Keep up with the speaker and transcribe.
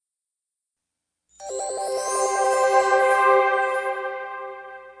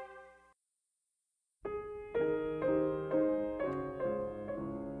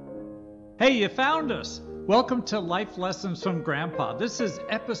Hey, you found us! Welcome to Life Lessons from Grandpa. This is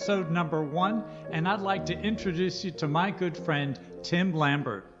episode number 1, and I'd like to introduce you to my good friend, Tim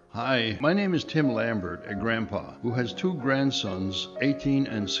Lambert. Hi, my name is Tim Lambert, a grandpa who has 2 grandsons, 18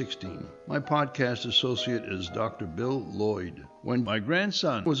 and 16. My podcast associate is Dr. Bill Lloyd. When my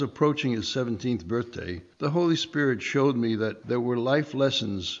grandson was approaching his 17th birthday, the Holy Spirit showed me that there were life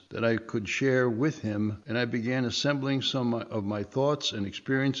lessons that I could share with him, and I began assembling some of my thoughts and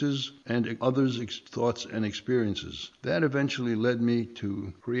experiences and others' thoughts and experiences. That eventually led me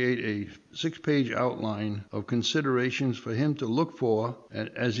to create a 6-page outline of considerations for him to look for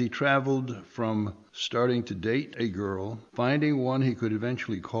as he traveled from starting to date a girl, finding one he could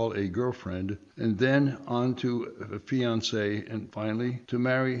eventually call a girlfriend, and then on to a fiancé, and finally to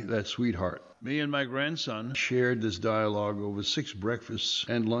marry that sweetheart. Me and my grandson shared this dialogue over 6 breakfasts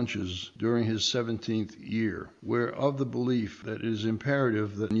and lunches during his 17th year. We're of the belief that it is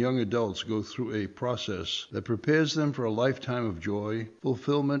imperative that young adults go through a process that prepares them for a lifetime of joy,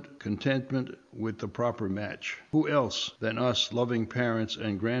 fulfillment, contentment with the proper match. Who else than us loving parents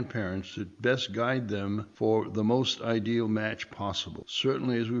and grandparents should best guide them for the most ideal match possible?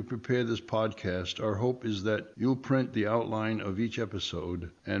 Certainly, as we prepare this podcast, our hope is that you'll print the outline of each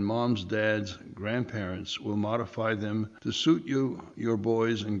episode, and moms, dads, grandparents will modify them to suit you, your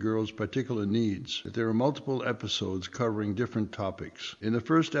boys and girls' particular needs. There are multiple episodes covering different topics. In the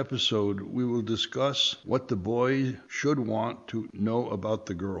first episode, we will discuss what the boy should want to know about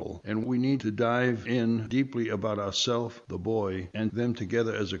the girl, and we need to dive in deeply about ourselves, the boy, and them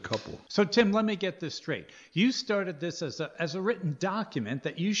together as a couple. So, Tim, let me get this straight. You started this as a written document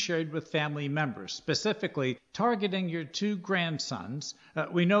that you shared with family members, specifically targeting your 2 grandsons.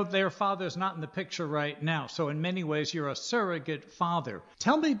 We know their father's not in the picture right now, so in many ways you're a surrogate father.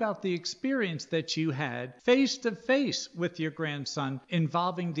 Tell me about the experience that you had face to face with your grandson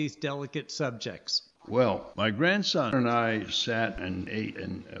involving these delicate subjects. Well, my grandson and I sat and ate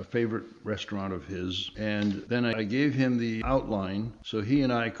in a favorite restaurant of his, and then I gave him the outline so he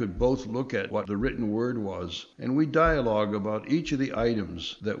and I could both look at what the written word was, and we dialogue about each of the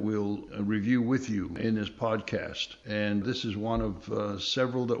items that we'll review with you in this podcast. And this is one of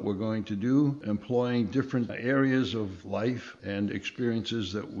several that we're going to do, employing different areas of life and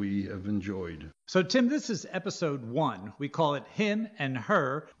experiences that we have enjoyed. So, Tim, this is episode 1. We call it Him and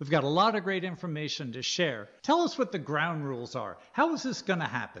Her. We've got a lot of great information to share. Tell us what the ground rules are. How is this going to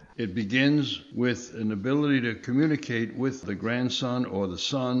happen? It begins with an ability to communicate with the grandson or the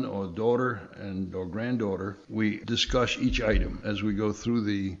son or daughter or granddaughter. We discuss each item as we go through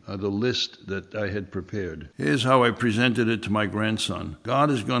the list that I had prepared. Here's how I presented it to my grandson. God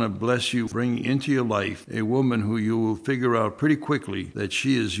is going to bless you, bring into your life a woman who you will figure out pretty quickly that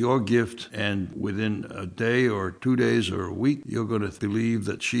she is your gift, and within a day or 2 days or a week, you're going to believe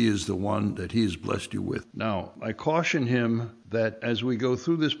that she is the one that he has blessed you with. Now, I caution him that as we go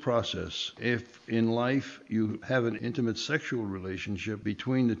through this process, if in life you have an intimate sexual relationship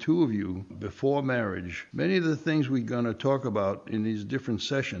between the 2 of you before marriage, many of the things we're going to talk about in these different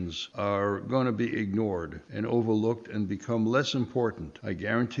sessions are going to be ignored and overlooked and become less important. I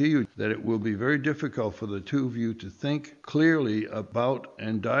guarantee you that it will be very difficult for the 2 of you to think clearly about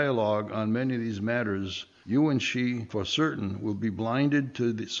and dialogue on many of these matters. You and she, for certain, will be blinded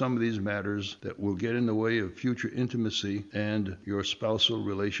to some of these matters that will get in the way of future intimacy and your spousal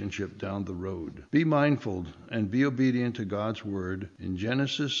relationship down the road. Be mindful and be obedient to God's word. In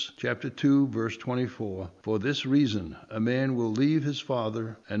Genesis chapter 2, verse 24, for this reason, a man will leave his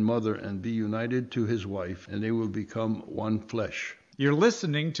father and mother and be united to his wife, and they will become one flesh. You're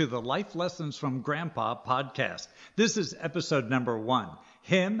listening to the Life Lessons from Grandpa podcast. This is episode number 1.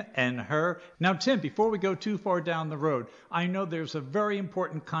 Him and Her. Now, Tim, before we go too far down the road, I know there's a very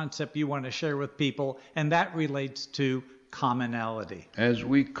important concept you want to share with people, and that relates to commonality. As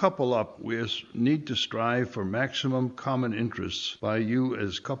we couple up, we need to strive for maximum common interests by you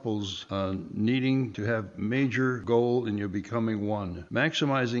as couples needing to have major goal in your becoming one.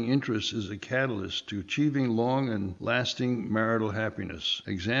 Maximizing interests is a catalyst to achieving long and lasting marital happiness.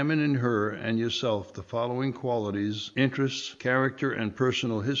 Examine in her and yourself the following qualities: interests, character, and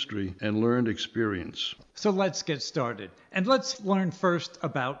personal history, and learned experience. So let's get started. And let's learn first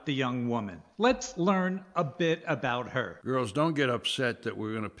about the young woman. Let's learn a bit about her. Girls, don't get upset that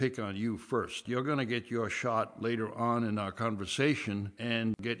we're going to pick on you first. You're going to get your shot later on in our conversation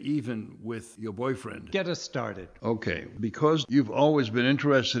and get even with your boyfriend. Get us started. Okay, because you've always been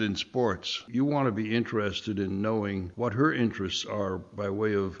interested in sports, you want to be interested in knowing what her interests are by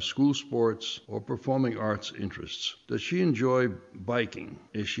way of school sports or performing arts interests. Does she enjoy biking?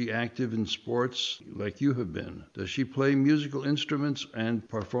 Is she active in sports like you have been? Does she play musical instruments and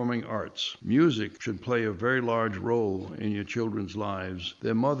performing arts? Music should play a very large role in your children's lives.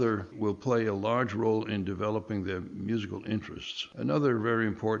 Their mother will play a large role in developing their musical interests. Another very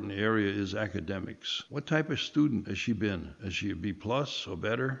important area is academics. What type of student has she been? Is she a B+ or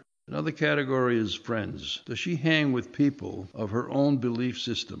better? Another category is friends. Does she hang with people of her own belief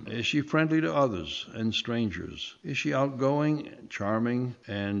system? Is she friendly to others and strangers? Is she outgoing, charming,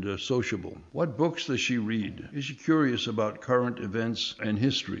 and sociable? What books does she read? Is she curious about current events and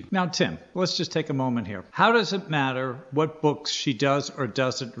history? Now, Tim, let's just take a moment here. How does it matter what books she does or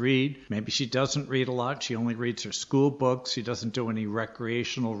doesn't read? Maybe she doesn't read a lot. She only reads her school books. She doesn't do any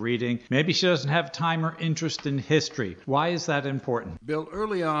recreational reading. Maybe she doesn't have time or interest in history. Why is that important? Bill,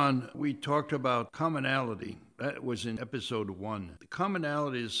 early on, we talked about commonality. That was in episode 1. The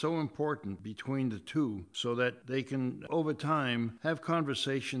commonality is so important between the two so that they can, over time, have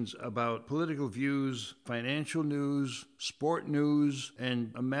conversations about political views, financial news, sport news,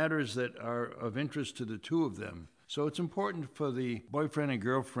 and matters that are of interest to the two of them. So it's important for the boyfriend and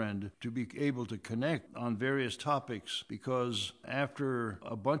girlfriend to be able to connect on various topics because after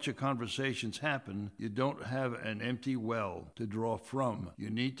a bunch of conversations happen, you don't have an empty well to draw from. You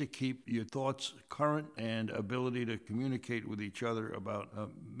need to keep your thoughts current and ability to communicate with each other about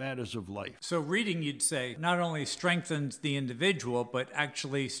matters of life. So reading, you'd say, not only strengthens the individual, but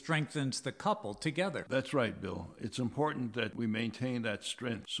actually strengthens the couple together. That's right, Bill. It's important that we maintain that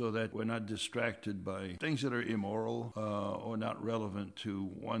strength so that we're not distracted by things that are immoral or not relevant to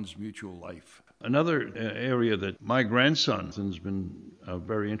one's mutual life. Another area that my grandson has been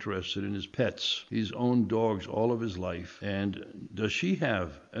very interested in is pets. He's owned dogs all of his life. And does she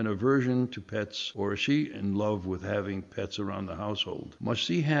have an aversion to pets, or is she in love with having pets around the household? Must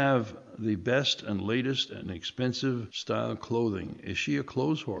she have the best and latest and expensive style clothing? Is she a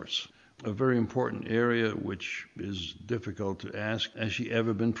clothes horse? A very important area which is difficult to ask. Has she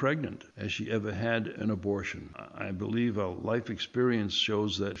ever been pregnant? Has she ever had an abortion? I believe our life experience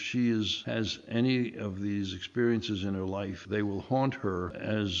shows that if she has any of these experiences in her life, they will haunt her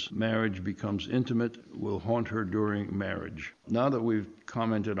as marriage becomes intimate, will haunt her during marriage. Now that we've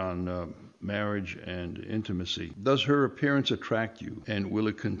commented on marriage and intimacy, does her appearance attract you, and will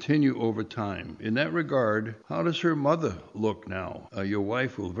it continue over time? In that regard, how does her mother look now? Your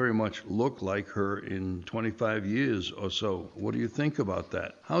wife will very much look like her in 25 years or so. What do you think about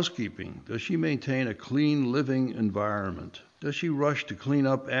that? Housekeeping. Does she maintain a clean living environment? Does she rush to clean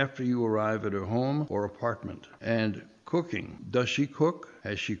up after you arrive at her home or apartment? And cooking. Does she cook?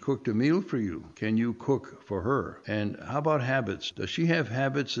 Has she cooked a meal for you? Can you cook for her? And how about habits? Does she have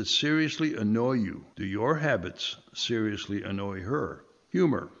habits that seriously annoy you? Do your habits seriously annoy her?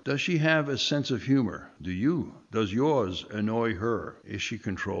 Humor. Does she have a sense of humor? Does yours annoy her? Is she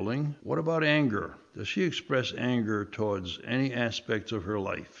controlling? What about anger? Does she express anger towards any aspects of her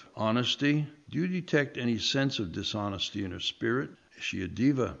life? Honesty. Do you detect any sense of dishonesty in her spirit? Is she a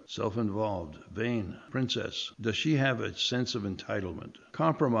diva, self-involved, vain, princess? Does she have a sense of entitlement?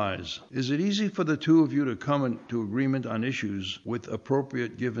 Compromise. Is it easy for the two of you to come into agreement on issues with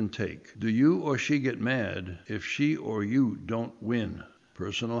appropriate give and take? Do you or she get mad if she or you don't win?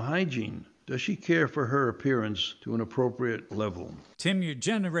 Personal hygiene. Does she care for her appearance to an appropriate level? Tim, you're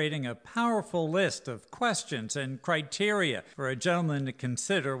generating a powerful list of questions and criteria for a gentleman to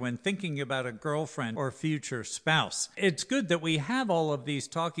consider when thinking about a girlfriend or future spouse. It's good that we have all of these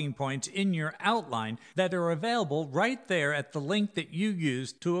talking points in your outline that are available right there at the link that you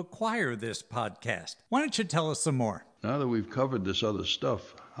used to acquire this podcast. Why don't you tell us some more? Now that we've covered this other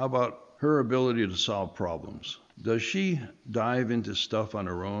stuff, how about her ability to solve problems? Does she dive into stuff on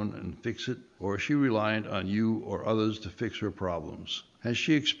her own and fix it, or is she reliant on you or others to fix her problems? Has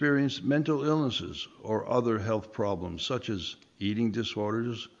she experienced mental illnesses or other health problems, such as eating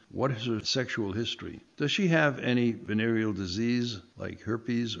disorders? What is her sexual history? Does she have any venereal disease like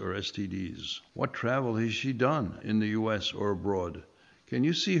herpes or STDs? What travel has she done in the U.S. or abroad? Can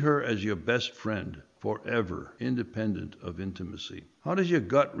you see her as your best friend forever, independent of intimacy? How does your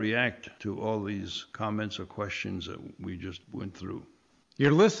gut react to all these comments or questions that we just went through?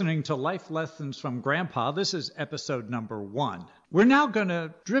 You're listening to Life Lessons from Grandpa. This is episode number 1. We're now going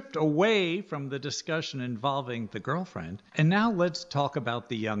to drift away from the discussion involving the girlfriend, and now let's talk about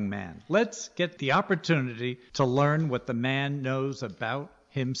the young man. Let's get the opportunity to learn what the man knows about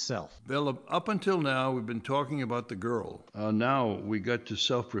himself. Bill, up until now, we've been talking about the girl. Now we got to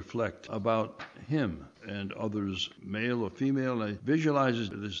self-reflect about him and others, male or female. I visualize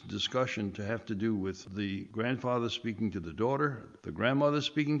this discussion to have to do with the grandfather speaking to the daughter, the grandmother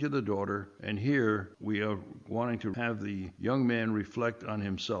speaking to the daughter, and here we are wanting to have the young man reflect on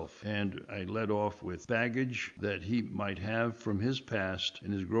himself. And I led off with baggage that he might have from his past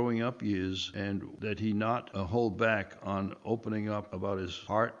in his growing up years, and that he not hold back on opening up about his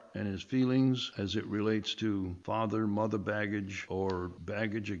heart and his feelings as it relates to father-mother baggage or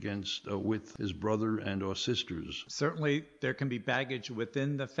baggage against with his brother and or sisters. Certainly, there can be baggage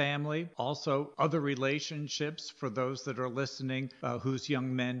within the family. Also, other relationships for those that are listening whose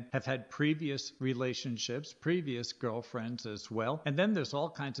young men have had previous relationships, previous girlfriends as well. And then there's all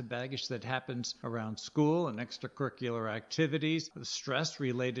kinds of baggage that happens around school and extracurricular activities, the stress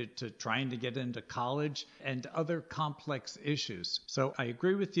related to trying to get into college, and other complex issues. So I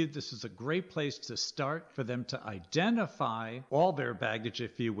agree with you. This is a great place to start for them to identify all their baggage,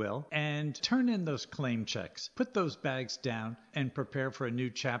 if you will, and turn in those claim checks. Put those bags down and prepare for a new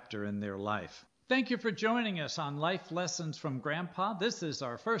chapter in their life. Thank you for joining us on Life Lessons from Grandpa. This is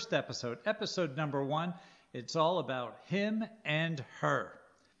our first episode, episode number 1. It's all about him and her.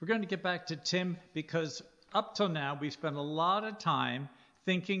 We're going to get back to Tim because up till now we spent a lot of time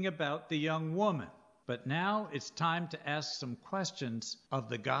thinking about the young woman. But now it's time to ask some questions of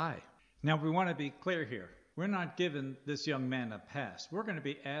the guy. Now, we want to be clear here. We're not giving this young man a pass. We're going to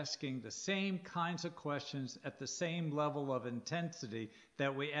be asking the same kinds of questions at the same level of intensity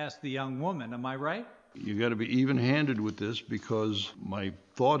that we asked the young woman. Am I right? You got to be even-handed with this, because my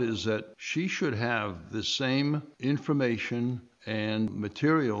thought is that she should have the same information and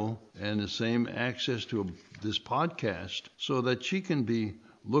material and the same access to this podcast so that she can be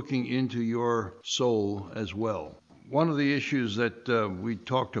looking into your soul as well. One of the issues that we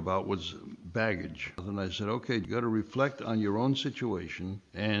talked about was baggage. And I said, okay, you got to reflect on your own situation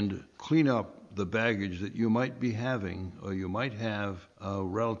and clean up the baggage that you might be having or you might have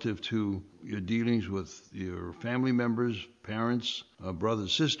relative to your dealings with your family members, parents,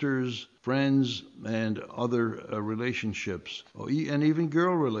 brothers, sisters, friends, and other relationships, and even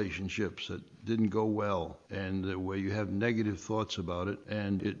girl relationships that didn't go well, and where you have negative thoughts about it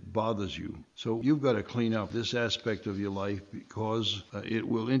and it bothers you. So you've got to clean up this aspect of your life, because it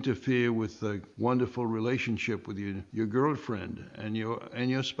will interfere with the wonderful relationship with your girlfriend and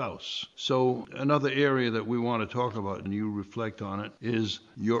your spouse. So another area that we want to talk about, and you reflect on it, is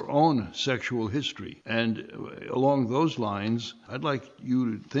your own sexual history. And along those lines, I'd like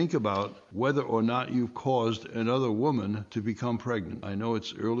you to think about whether or not you've caused another woman to become pregnant. I know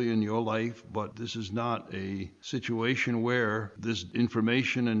it's early in your life, but this is not a situation where this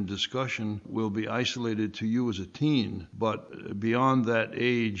information and discussion will be isolated to you as a teen. But beyond that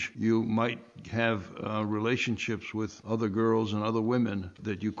age, you might have relationships with other girls and other women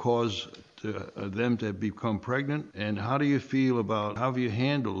that you cause them to become pregnant. And how do you feel about, how have you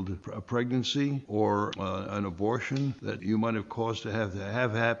handled a pregnancy or an abortion that you might have caused to have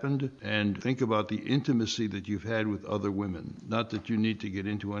happened? And think about the intimacy that you've had with other women. Not that you need to get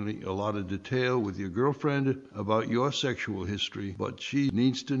into a lot of detail with your girlfriend about your sexual history, but she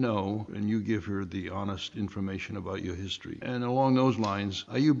needs to know, and you give her the honest information about your history. And along those lines,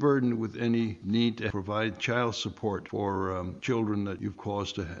 are you burdened with any need to provide child support for children that you've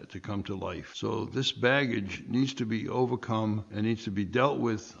caused to come to life? So this baggage needs to be overcome and needs to be dealt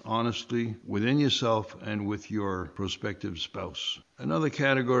with honestly within yourself and with your prospective spouse. Another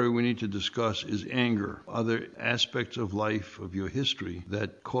category we need to discuss is anger. Other aspects of life, of your history,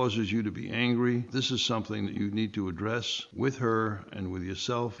 that causes you to be angry. This is something that you need to address with her and with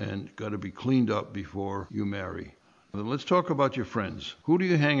yourself, and got to be cleaned up before you marry. Let's talk about your friends. Who do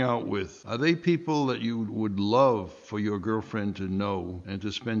you hang out with? Are they people that you would love for your girlfriend to know and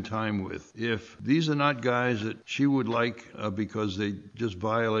to spend time with? If these are not guys that she would like because they just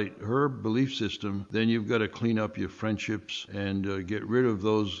violate her belief system, then you've got to clean up your friendships and get rid of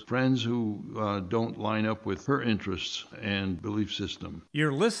those friends who don't line up with her interests and belief system.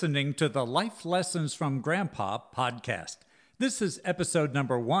 You're listening to the Life Lessons from Grandpa podcast. This is episode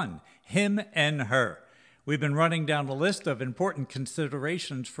number 1, Him and Her. We've been running down a list of important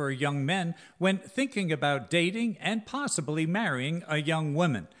considerations for young men when thinking about dating and possibly marrying a young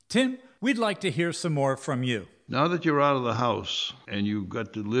woman. Tim, we'd like to hear some more from you. Now that you're out of the house and you've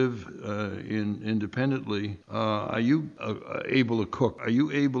got to live independently, are you able to cook? Are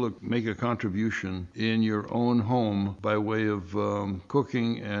you able to make a contribution in your own home by way of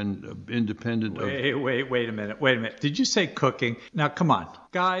cooking and independent of... Wait a minute. Did you say cooking? Now, come on.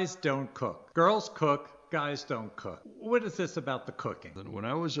 Guys don't cook. Girls cook. Guys don't cook. What is this about the cooking? When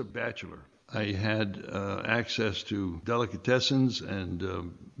I was a bachelor, I had access to delicatessens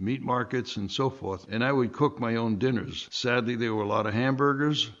and meat markets and so forth, and I would cook my own dinners. Sadly, there were a lot of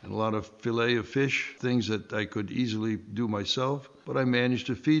hamburgers and a lot of fillet of fish, things that I could easily do myself, but I managed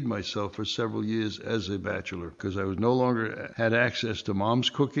to feed myself for several years as a bachelor because I was no longer had access to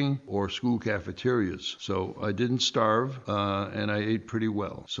mom's cooking or school cafeterias. So I didn't starve, and I ate pretty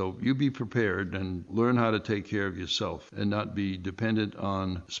well. So you be prepared and learn how to take care of yourself and not be dependent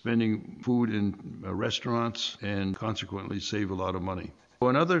on spending food in restaurants and consequently save a lot of money.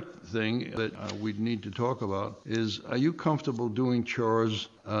 Another thing that we need to talk about is, are you comfortable doing chores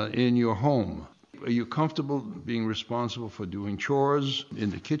in your home? Are you comfortable being responsible for doing chores in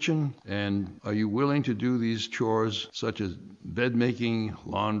the kitchen? And are you willing to do these chores such as bed making,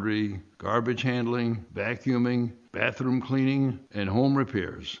 laundry, garbage handling, vacuuming, bathroom cleaning, and home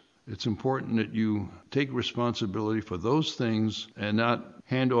repairs? It's important that you take responsibility for those things and not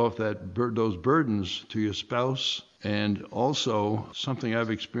hand off those burdens to your spouse. And also, something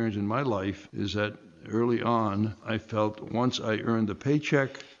I've experienced in my life is that early on, I felt once I earned the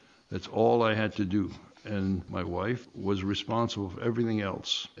paycheck, that's all I had to do. And my wife was responsible for everything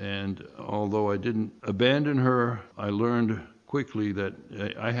else. And although I didn't abandon her, I learned quickly that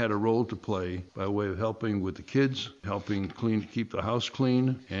I had a role to play by way of helping with the kids, helping keep the house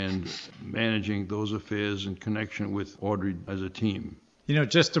clean, and managing those affairs in connection with Audrey as a team. You know,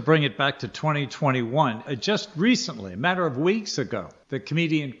 just to bring it back to 2021, just recently, a matter of weeks ago, the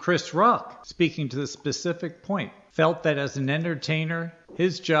comedian Chris Rock, speaking to the specific point, felt that as an entertainer,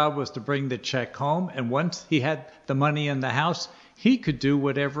 his job was to bring the check home, and once he had the money in the house, he could do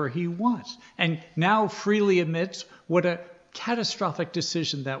whatever he wants. And now freely admits what a catastrophic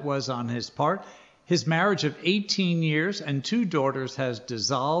decision that was on his part. His marriage of 18 years and 2 daughters has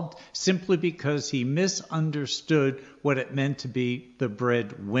dissolved simply because he misunderstood what it meant to be the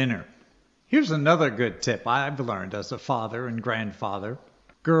breadwinner. Here's another good tip I've learned as a father and grandfather.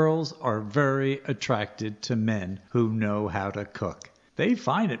 Girls are very attracted to men who know how to cook. They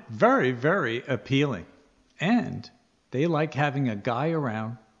find it very, very appealing. And they like having a guy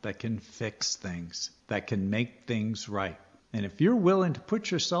around that can fix things, that can make things right. And if you're willing to put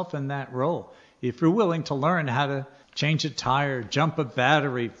yourself in that role, if you're willing to learn how to change a tire, jump a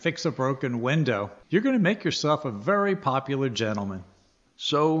battery, fix a broken window, you're going to make yourself a very popular gentleman.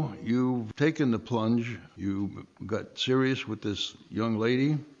 So you've taken the plunge, you got serious with this young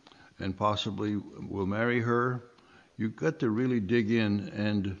lady and possibly will marry her. You've got to really dig in,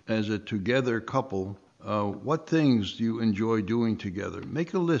 and as a together couple, what things do you enjoy doing together?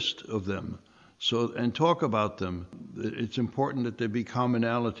 Make a list of them. And talk about them. It's important that there be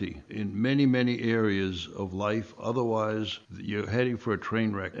commonality in many, many areas of life. Otherwise, you're heading for a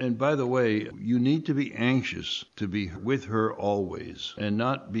train wreck. And by the way, you need to be anxious to be with her always and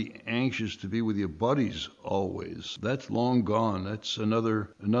not be anxious to be with your buddies always. That's long gone. That's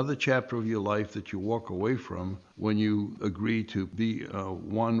another chapter of your life that you walk away from when you agree to be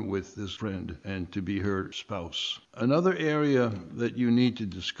one with this friend and to be her spouse. Another area that you need to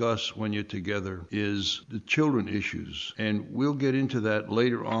discuss when you're together is the children issues. And we'll get into that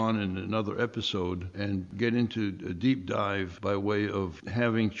later on in another episode and get into a deep dive by way of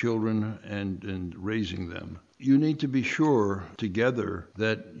having children and raising them. You need to be sure together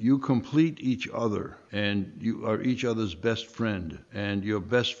that you complete each other and you are each other's best friend. And your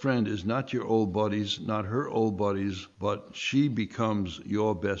best friend is not your old buddies, not her old buddies, but she becomes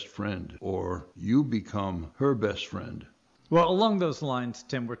your best friend or you become her best friend. Well, along those lines,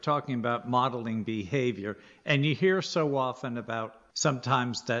 Tim, we're talking about modeling behavior. And you hear so often about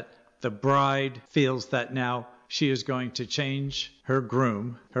sometimes that the bride feels that now she is going to change her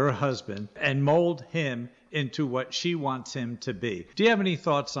groom, her husband, and mold him into what she wants him to be. Do you have any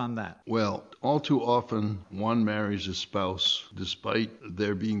thoughts on that? Well, all too often one marries a spouse despite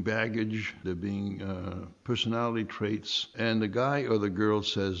there being baggage, there being personality traits, and the guy or the girl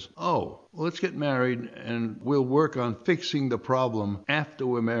says, oh, well, let's get married and we'll work on fixing the problem after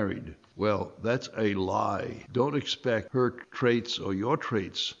we're married. Well, that's a lie. Don't expect her traits or your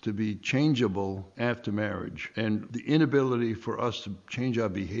traits to be changeable after marriage. And the inability for us to change our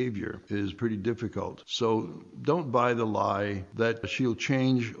behavior is pretty difficult. So So don't buy the lie that she'll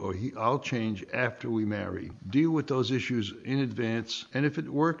change or I'll change after we marry. Deal with those issues in advance, and if it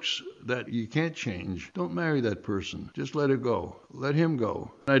works that you can't change, don't marry that person. Just let it go. Let him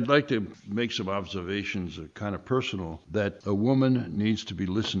go. I'd like to make some observations, kind of personal, that a woman needs to be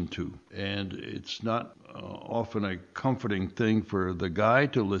listened to, and it's not often a comforting thing for the guy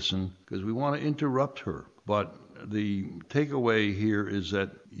to listen because we want to interrupt her. But the takeaway here is that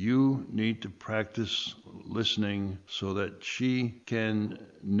you need to practice listening so that she can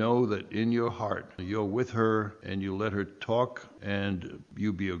know that in your heart you're with her and you let her talk and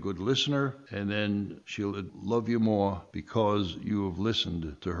you be a good listener, and then she'll love you more because you have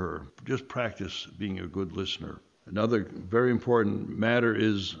listened to her. Just practice being a good listener. Another very important matter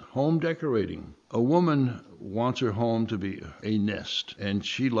is home decorating. A woman wants her home to be a nest, and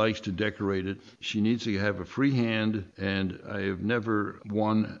she likes to decorate it. She needs to have a free hand, and I have never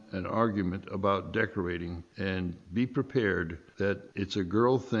won an argument about decorating. And be prepared that it's a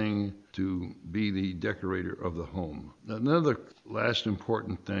girl thing to be the decorator of the home. Another last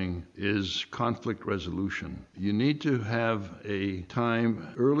important thing is conflict resolution. You need to have a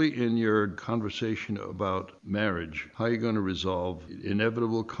time early in your conversation about marriage, how you're going to resolve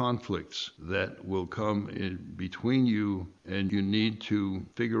inevitable conflicts that will come in between you, and you need to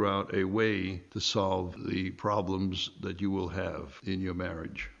figure out a way to solve the problems that you will have in your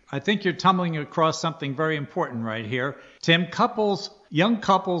marriage. I think you're tumbling across something very important right here. Tim, couples, young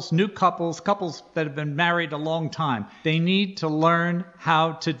couples, new couples, couples that have been married a long time, they need to learn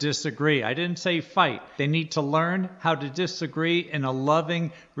how to disagree. I didn't say fight. They need to learn how to disagree in a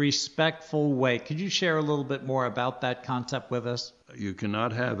loving, respectful way. Could you share a little bit more about that concept with us? You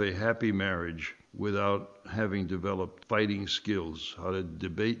cannot have a happy marriage without having developed fighting skills, how to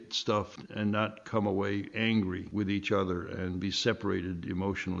debate stuff and not come away angry with each other and be separated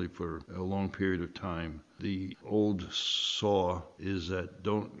emotionally for a long period of time. The old saw is that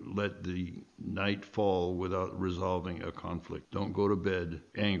don't let the night fall without resolving a conflict. Don't go to bed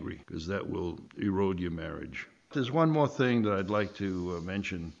angry, because that will erode your marriage. There's one more thing that I'd like to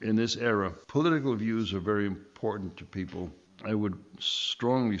mention. In this era, political views are very important to people. I would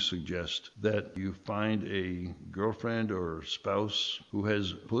strongly suggest that you find a girlfriend or spouse who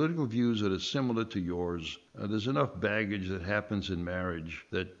has political views that are similar to yours. There's enough baggage that happens in marriage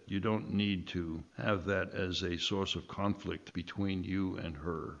that you don't need to have that as a source of conflict between you and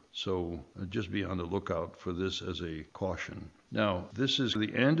her. So just be on the lookout for this as a caution. Now, this is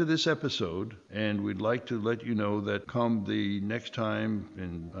the end of this episode, and we'd like to let you know that come the next time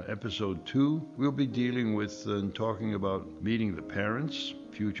in episode 2, we'll be dealing with and talking about meeting the parents,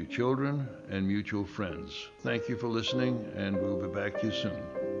 future children, and mutual friends. Thank you for listening, and we'll be back to you soon.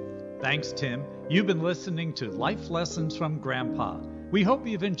 Thanks, Tim. You've been listening to Life Lessons from Grandpa. We hope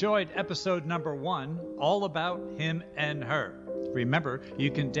you've enjoyed episode number 1, all about him and her. Remember,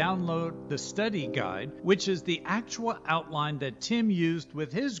 you can download the study guide, which is the actual outline that Tim used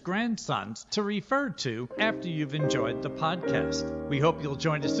with his grandsons to refer to after you've enjoyed the podcast. We hope you'll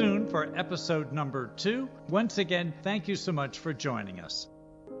join us soon for episode number 2. Once again, thank you so much for joining us.